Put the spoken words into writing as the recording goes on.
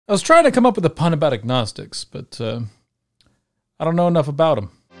I was trying to come up with a pun about agnostics, but I don't know enough about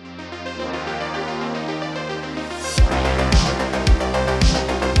them.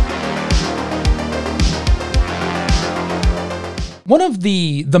 One of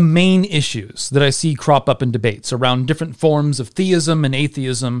the main issues that I see crop up in debates around different forms of theism and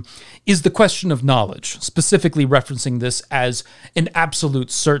atheism is the question of knowledge, specifically referencing this as an absolute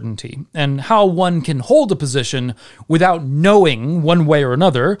certainty, and how one can hold a position without knowing one way or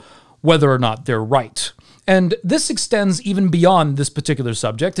another whether or not they're right. And this extends even beyond this particular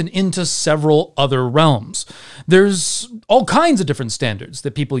subject and into several other realms. There's all kinds of different standards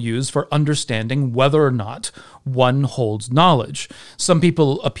that people use for understanding whether or not one holds knowledge. Some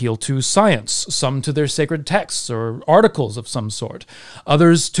people appeal to science, some to their sacred texts or articles of some sort,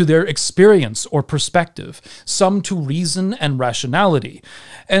 others to their experience or perspective, some to reason and rationality.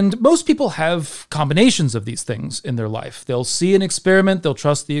 And most people have combinations of these things in their life. They'll see an experiment, they'll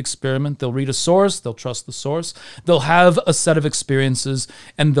trust the experiment, they'll read a source, they'll trust the source, they'll have a set of experiences,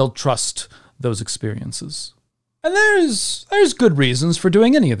 and they'll trust those experiences. And there's good reasons for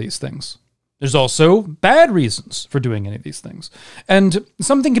doing any of these things. There's also bad reasons for doing any of these things. And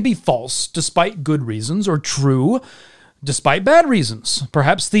something can be false despite good reasons, or true despite bad reasons.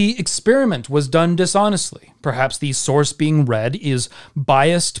 Perhaps the experiment was done dishonestly. Perhaps the source being read is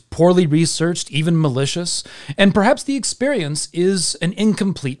biased, poorly researched, even malicious. And perhaps the experience is an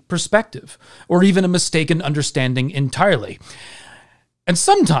incomplete perspective, or even a mistaken understanding entirely. And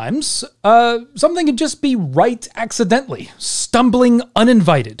sometimes, something can just be right accidentally, stumbling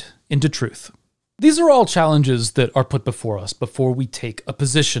uninvited into truth. These are all challenges that are put before us before we take a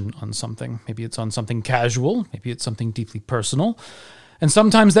position on something. Maybe it's on something casual, maybe it's something deeply personal. And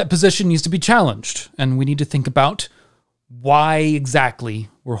sometimes that position needs to be challenged, and we need to think about why exactly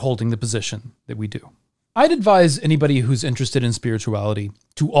we're holding the position that we do. I'd advise anybody who's interested in spirituality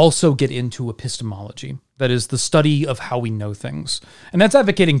to also get into epistemology. That is the study of how we know things. And that's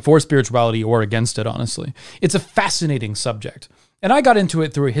advocating for spirituality or against it, honestly. It's a fascinating subject. And I got into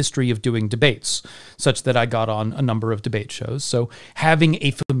it through a history of doing debates, such that I got on a number of debate shows. So having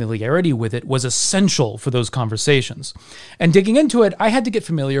a familiarity with it was essential for those conversations. And digging into it, I had to get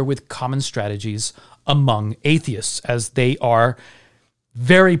familiar with common strategies among atheists, as they are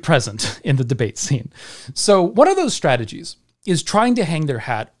very present in the debate scene. So one of those strategies is trying to hang their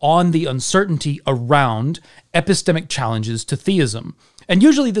hat on the uncertainty around epistemic challenges to theism. And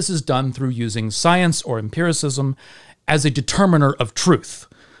usually this is done through using science or empiricism as a determiner of truth,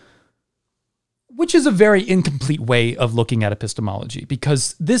 which is a very incomplete way of looking at epistemology,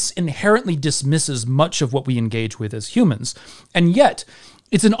 because this inherently dismisses much of what we engage with as humans. And yet,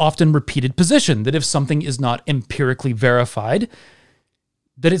 it's an often repeated position that if something is not empirically verified,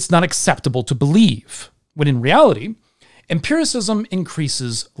 that it's not acceptable to believe, when in reality, empiricism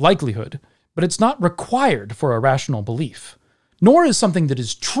increases likelihood, but it's not required for a rational belief, nor is something that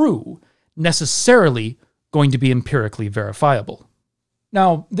is true necessarily going to be empirically verifiable.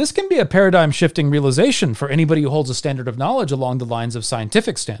 Now, this can be a paradigm-shifting realization for anybody who holds a standard of knowledge along the lines of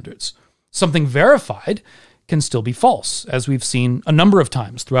scientific standards. Something verified can still be false, as we've seen a number of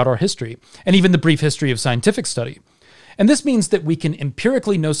times throughout our history, and even the brief history of scientific study. And this means that we can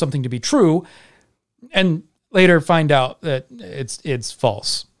empirically know something to be true, and later find out that it's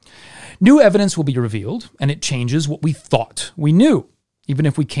false. New evidence will be revealed, and it changes what we thought we knew, even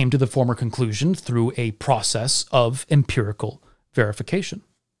if we came to the former conclusion through a process of empirical verification.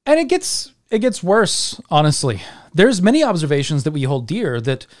 And it gets worse, honestly. There's many observations that we hold dear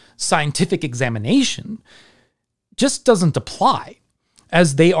that scientific examination just doesn't apply,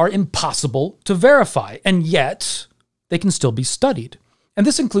 as they are impossible to verify, and yet they can still be studied. And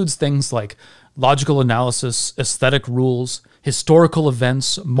this includes things like logical analysis, aesthetic rules, historical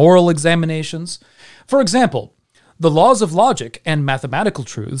events, moral examinations. For example, the laws of logic and mathematical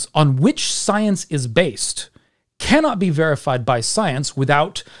truths on which science is based cannot be verified by science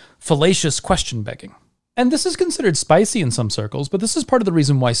without fallacious question begging. And this is considered spicy in some circles, but this is part of the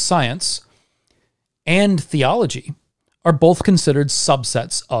reason why science and theology are both considered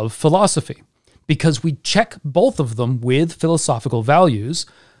subsets of philosophy, because we check both of them with philosophical values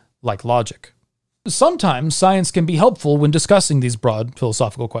like logic. Sometimes science can be helpful when discussing these broad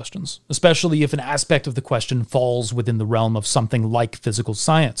philosophical questions, especially if an aspect of the question falls within the realm of something like physical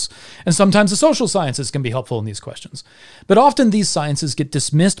science. And sometimes the social sciences can be helpful in these questions. But often these sciences get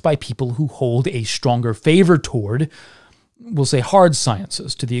dismissed by people who hold a stronger favor toward, we'll say, hard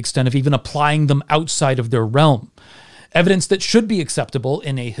sciences, to the extent of even applying them outside of their realm. Evidence that should be acceptable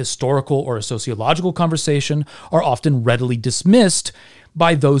in a historical or a sociological conversation are often readily dismissed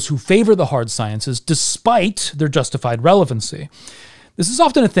by those who favor the hard sciences despite their justified relevancy. This is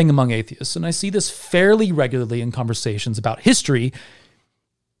often a thing among atheists, and I see this fairly regularly in conversations about history,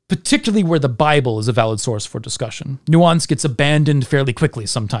 particularly where the Bible is a valid source for discussion. Nuance gets abandoned fairly quickly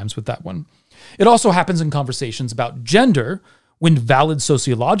sometimes with that one. It also happens in conversations about gender, when valid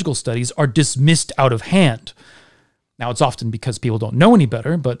sociological studies are dismissed out of hand. Now, it's often because people don't know any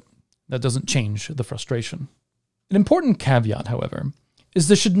better, but that doesn't change the frustration. An important caveat, however, is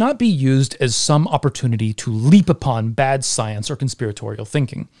this should not be used as some opportunity to leap upon bad science or conspiratorial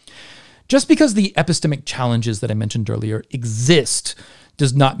thinking. Just because the epistemic challenges that I mentioned earlier exist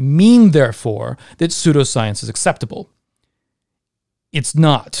does not mean, therefore, that pseudoscience is acceptable. It's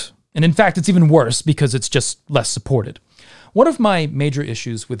not. And in fact, it's even worse because it's just less supported. One of my major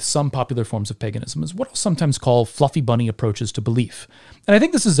issues with some popular forms of paganism is what I'll sometimes call fluffy bunny approaches to belief. And I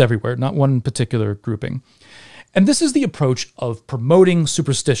think this is everywhere, not one particular grouping. And this is the approach of promoting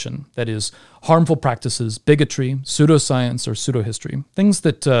superstition, that is, harmful practices, bigotry, pseudoscience, or pseudohistory, things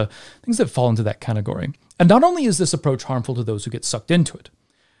that fall into that category. And not only is this approach harmful to those who get sucked into it,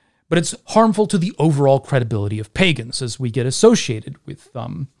 but it's harmful to the overall credibility of pagans as we get associated with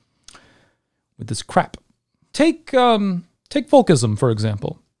this crap. Take folkism, for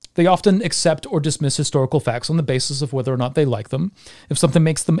example. They often accept or dismiss historical facts on the basis of whether or not they like them. If something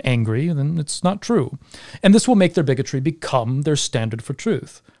makes them angry, then it's not true. And this will make their bigotry become their standard for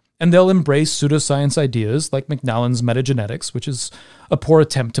truth. And they'll embrace pseudoscience ideas like Macnallan's metagenetics, which is a poor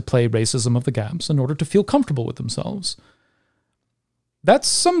attempt to play racism of the gaps in order to feel comfortable with themselves. That's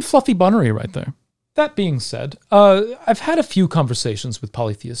some fluffy bunnery right there. That being said, I've had a few conversations with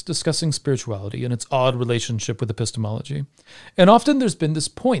polytheists discussing spirituality and its odd relationship with epistemology. And often there's been this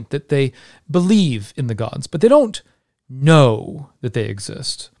point that they believe in the gods, but they don't know that they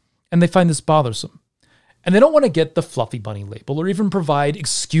exist. And they find this bothersome. And they don't want to get the fluffy bunny label or even provide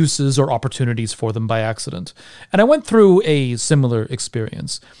excuses or opportunities for them by accident. And I went through a similar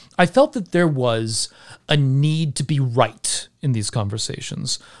experience. I felt that there was a need to be right in these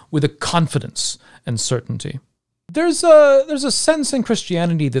conversations with a confidence and certainty. There's a sense in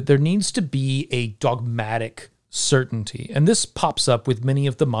Christianity that there needs to be a dogmatic certainty, and this pops up with many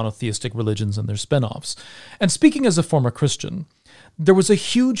of the monotheistic religions and their spin-offs. And speaking as a former Christian, there was a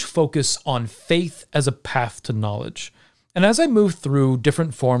huge focus on faith as a path to knowledge. And as I moved through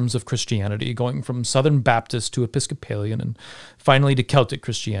different forms of Christianity, going from Southern Baptist to Episcopalian and finally to Celtic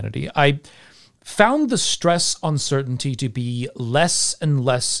Christianity, I found the stress on certainty to be less and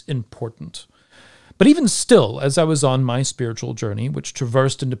less important. But even still, as I was on my spiritual journey, which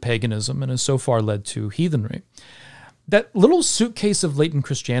traversed into paganism and has so far led to heathenry, that little suitcase of latent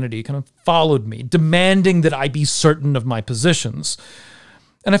Christianity kind of followed me, demanding that I be certain of my positions.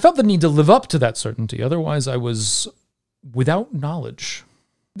 And I felt the need to live up to that certainty, otherwise I was without knowledge.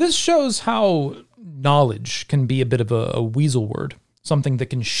 This shows how knowledge can be a bit of a weasel word, something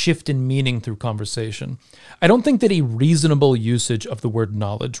that can shift in meaning through conversation. I don't think that a reasonable usage of the word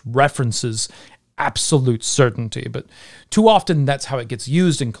knowledge references absolute certainty, but too often that's how it gets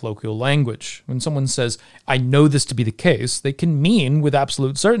used in colloquial language. When someone says, I know this to be the case, they can mean with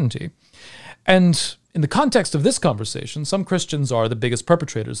absolute certainty. And in the context of this conversation, some Christians are the biggest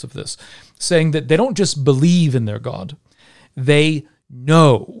perpetrators of this, saying that they don't just believe in their God, they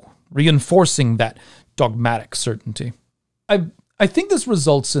know, reinforcing that dogmatic certainty. I think this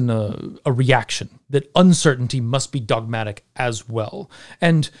results in a reaction that uncertainty must be dogmatic as well.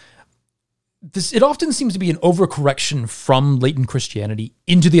 And it often seems to be an overcorrection from latent Christianity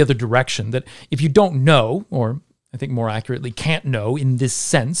into the other direction, that if you don't know, or I think more accurately, can't know in this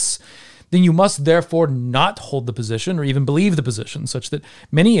sense, then you must therefore not hold the position or even believe the position, such that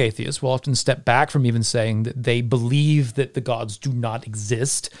many atheists will often step back from even saying that they believe that the gods do not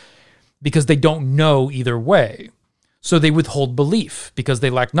exist because they don't know either way. So they withhold belief because they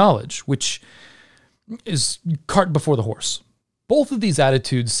lack knowledge, which is cart before the horse. Both of these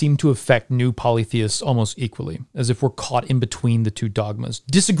attitudes seem to affect new polytheists almost equally, as if we're caught in between the two dogmas,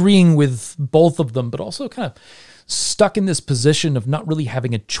 disagreeing with both of them, but also kind of stuck in this position of not really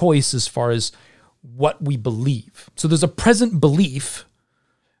having a choice as far as what we believe. So there's a present belief,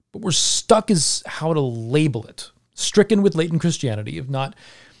 but we're stuck as how to label it, stricken with latent Christianity of not,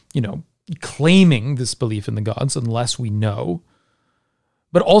 claiming this belief in the gods unless we know,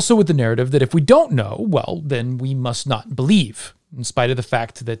 but also with the narrative that if we don't know, well, then we must not believe, in spite of the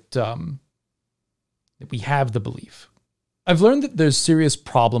fact that we have the belief. I've learned that there's serious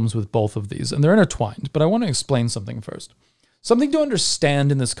problems with both of these, and they're intertwined, but I want to explain something first. Something to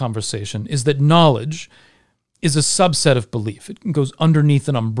understand in this conversation is that knowledge is a subset of belief. It goes underneath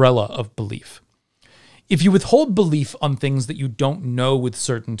an umbrella of belief. If you withhold belief on things that you don't know with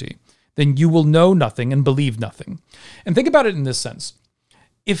certainty, then you will know nothing and believe nothing. And think about it in this sense.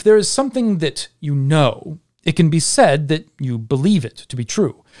 if there is something that you know, it can be said that you believe it to be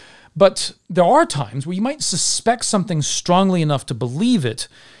true. But there are times where you might suspect something strongly enough to believe it,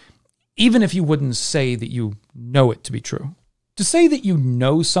 even if you wouldn't say that you know it to be true. To say that you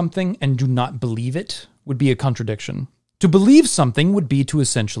know something and do not believe it would be a contradiction. To believe something would be to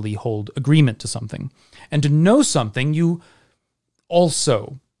essentially hold agreement to something. And to know something, you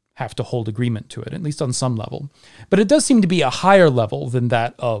also have to hold agreement to it, at least on some level. But it does seem to be a higher level than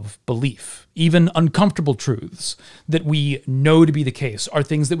that of belief. Even uncomfortable truths that we know to be the case are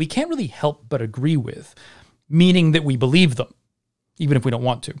things that we can't really help but agree with, meaning that we believe them, even if we don't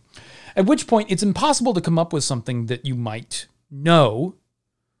want to. At which point, it's impossible to come up with something that you might know,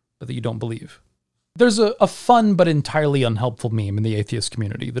 but that you don't believe. There's a fun but entirely unhelpful meme in the atheist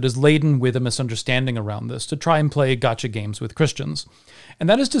community that is laden with a misunderstanding around this to try and play gotcha games with Christians. And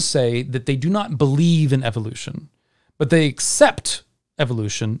that is to say that they do not believe in evolution, but they accept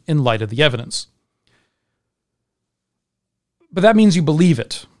evolution in light of the evidence. But that means you believe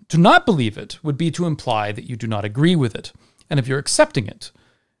it. To not believe it would be to imply that you do not agree with it. And if you're accepting it,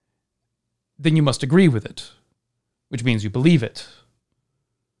 then you must agree with it, which means you believe it.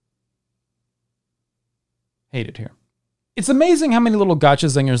 Hate it here. It's amazing how many little gotcha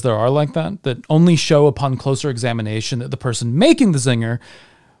zingers there are like that only show upon closer examination that the person making the zinger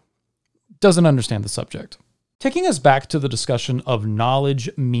doesn't understand the subject. Taking us back to the discussion of knowledge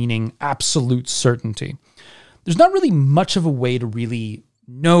meaning absolute certainty, there's not really much of a way to really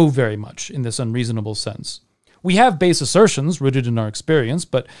know very much in this unreasonable sense. We have base assertions rooted in our experience,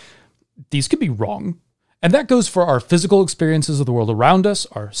 but these could be wrong. And that goes for our physical experiences of the world around us,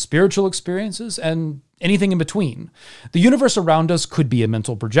 our spiritual experiences, and anything in between. The universe around us could be a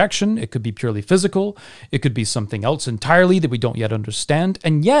mental projection, it could be purely physical, it could be something else entirely that we don't yet understand,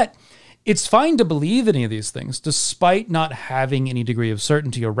 and yet it's fine to believe any of these things despite not having any degree of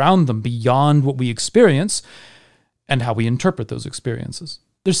certainty around them beyond what we experience and how we interpret those experiences.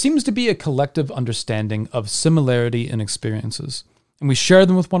 There seems to be a collective understanding of similarity in experiences. And we share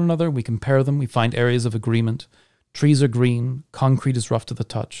them with one another, we compare them, we find areas of agreement. Trees are green, concrete is rough to the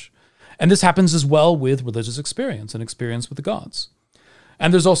touch. And this happens as well with religious experience and experience with the gods.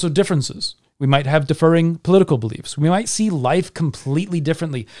 And there's also differences. We might have differing political beliefs. We might see life completely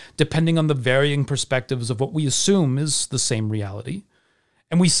differently depending on the varying perspectives of what we assume is the same reality.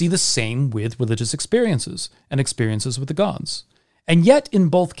 And we see the same with religious experiences and experiences with the gods. And yet, in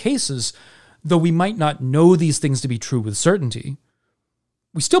both cases, though we might not know these things to be true with certainty,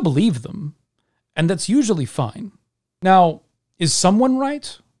 we still believe them, and that's usually fine. Now, is someone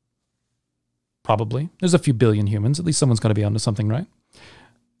right? Probably. There's a few billion humans. At least someone's got to be onto something, right?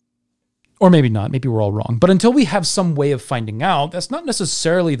 Or maybe not. Maybe we're all wrong. But until we have some way of finding out, that's not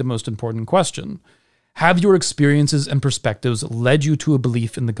necessarily the most important question. Have your experiences and perspectives led you to a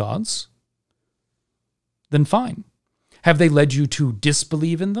belief in the gods? Then fine. Have they led you to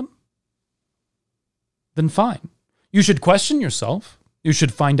disbelieve in them? Then fine. You should question yourself. You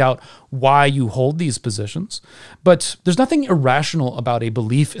should find out why you hold these positions. But there's nothing irrational about a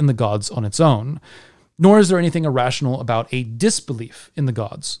belief in the gods on its own, nor is there anything irrational about a disbelief in the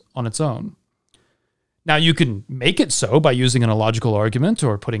gods on its own. Now, you can make it so by using an illogical argument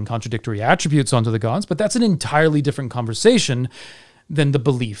or putting contradictory attributes onto the gods, but that's an entirely different conversation than the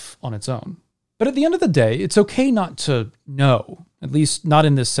belief on its own. But at the end of the day, it's okay not to know, at least not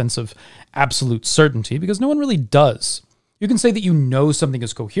in this sense of absolute certainty, because no one really does. You can say that you know something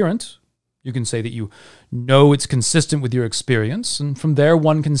is coherent. You can say that you know it's consistent with your experience. And from there,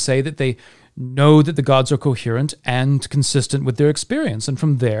 one can say that they know that the gods are coherent and consistent with their experience. And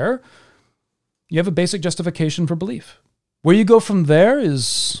from there, you have a basic justification for belief. Where you go from there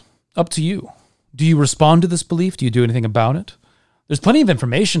is up to you. Do you respond to this belief? Do you do anything about it? There's plenty of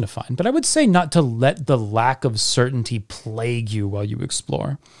information to find, but I would say not to let the lack of certainty plague you while you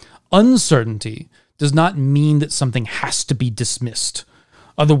explore. Uncertainty does not mean that something has to be dismissed.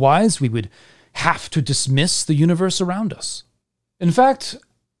 Otherwise, we would have to dismiss the universe around us. In fact,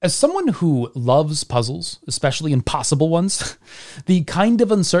 as someone who loves puzzles, especially impossible ones, the kind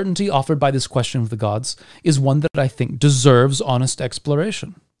of uncertainty offered by this question of the gods is one that I think deserves honest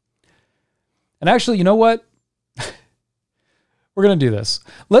exploration. And actually, you know what? We're going to do this.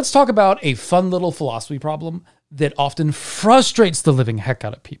 Let's talk about a fun little philosophy problem that often frustrates the living heck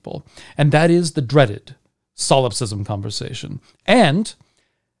out of people, and that is the dreaded solipsism conversation, and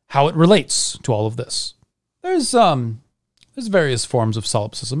how it relates to all of this. There's various forms of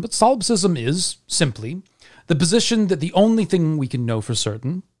solipsism, but solipsism is simply the position that the only thing we can know for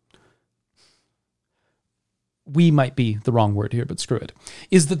certain, we might be the wrong word here, but screw it,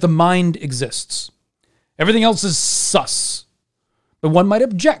 is that the mind exists. Everything else is sus. But one might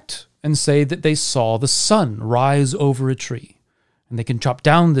object and say that they saw the sun rise over a tree, and they can chop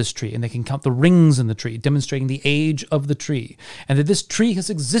down this tree, and they can count the rings in the tree, demonstrating the age of the tree, and that this tree has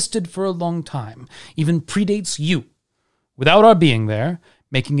existed for a long time, even predates you, without our being there,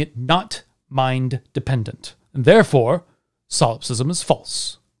 making it not mind-dependent. And therefore, solipsism is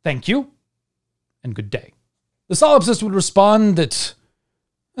false. Thank you, and good day. The solipsist would respond that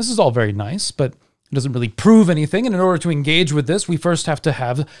this is all very nice, but it doesn't really prove anything, and in order to engage with this, we first have to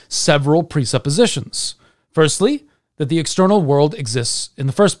have several presuppositions. Firstly, that the external world exists in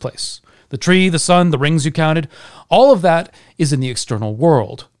the first place. The tree, the sun, the rings you counted, all of that is in the external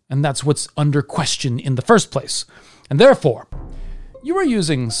world, and that's what's under question in the first place. And therefore, you are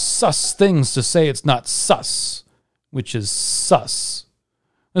using sus things to say it's not sus, which is sus.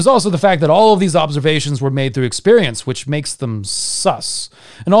 There's also the fact that all of these observations were made through experience, which makes them sus.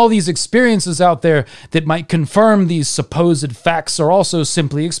 And all these experiences out there that might confirm these supposed facts are also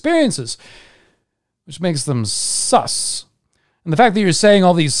simply experiences, which makes them sus. And the fact that you're saying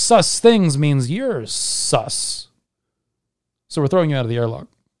all these sus things means you're sus. So we're throwing you out of the airlock.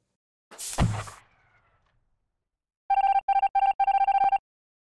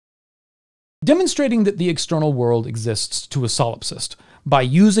 Demonstrating that the external world exists to a solipsist by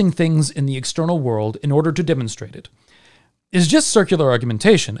using things in the external world in order to demonstrate it is just circular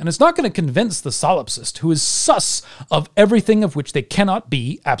argumentation, and it's not going to convince the solipsist, who is sus of everything of which they cannot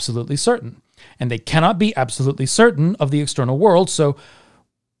be absolutely certain. And they cannot be absolutely certain of the external world, so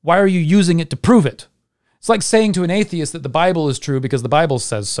why are you using it to prove it? It's like saying to an atheist that the Bible is true because the Bible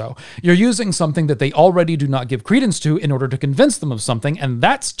says so. You're using something that they already do not give credence to in order to convince them of something, and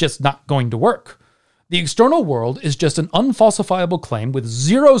that's just not going to work. The external world is just an unfalsifiable claim with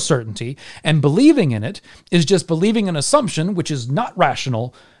zero certainty, and believing in it is just believing an assumption which is not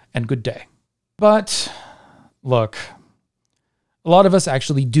rational, and good day. But, look, a lot of us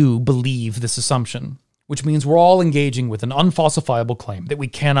actually do believe this assumption, which means we're all engaging with an unfalsifiable claim that we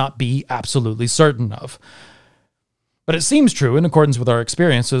cannot be absolutely certain of. But it seems true in accordance with our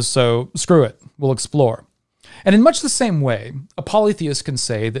experiences, so screw it, we'll explore. And in much the same way, a polytheist can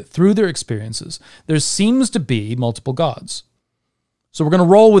say that through their experiences, there seems to be multiple gods. So we're going to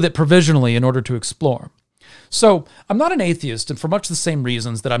roll with it provisionally in order to explore. So I'm not an atheist, and for much the same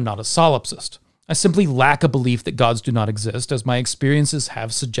reasons that I'm not a solipsist. I simply lack a belief that gods do not exist, as my experiences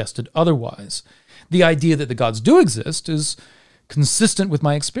have suggested otherwise. The idea that the gods do exist is consistent with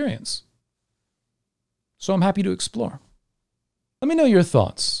my experience. So I'm happy to explore. Let me know your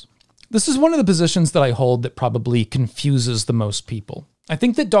thoughts. This is one of the positions that I hold that probably confuses the most people. I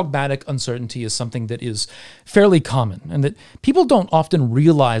think that dogmatic uncertainty is something that is fairly common, and that people don't often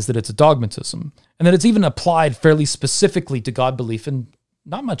realize that it's a dogmatism, and that it's even applied fairly specifically to God belief and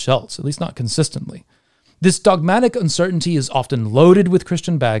not much else, at least not consistently. This dogmatic uncertainty is often loaded with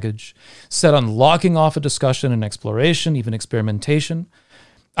Christian baggage, set on locking off a discussion and exploration, even experimentation.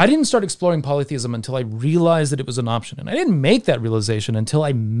 I didn't start exploring polytheism until I realized that it was an option, and I didn't make that realization until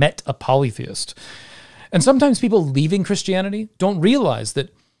I met a polytheist. And sometimes people leaving Christianity don't realize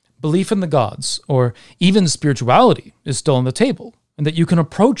that belief in the gods, or even spirituality, is still on the table, and that you can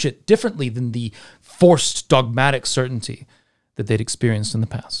approach it differently than the forced dogmatic certainty that they'd experienced in the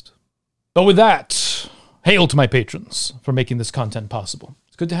past. But with that, hail to my patrons for making this content possible.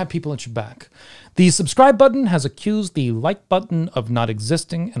 It's good to have people at your back. The subscribe button has accused the like button of not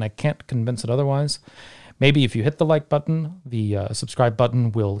existing, and I can't convince it otherwise. Maybe if you hit the like button, the subscribe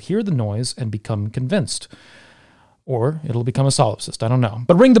button will hear the noise and become convinced. Or it'll become a solipsist, I don't know.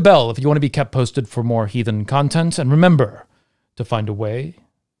 But ring the bell if you want to be kept posted for more heathen content, and remember to find a way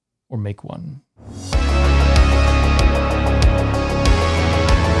or make one.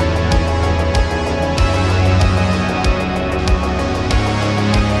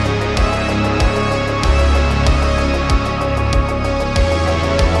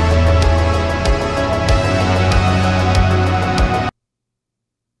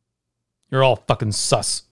 You're all fucking sus.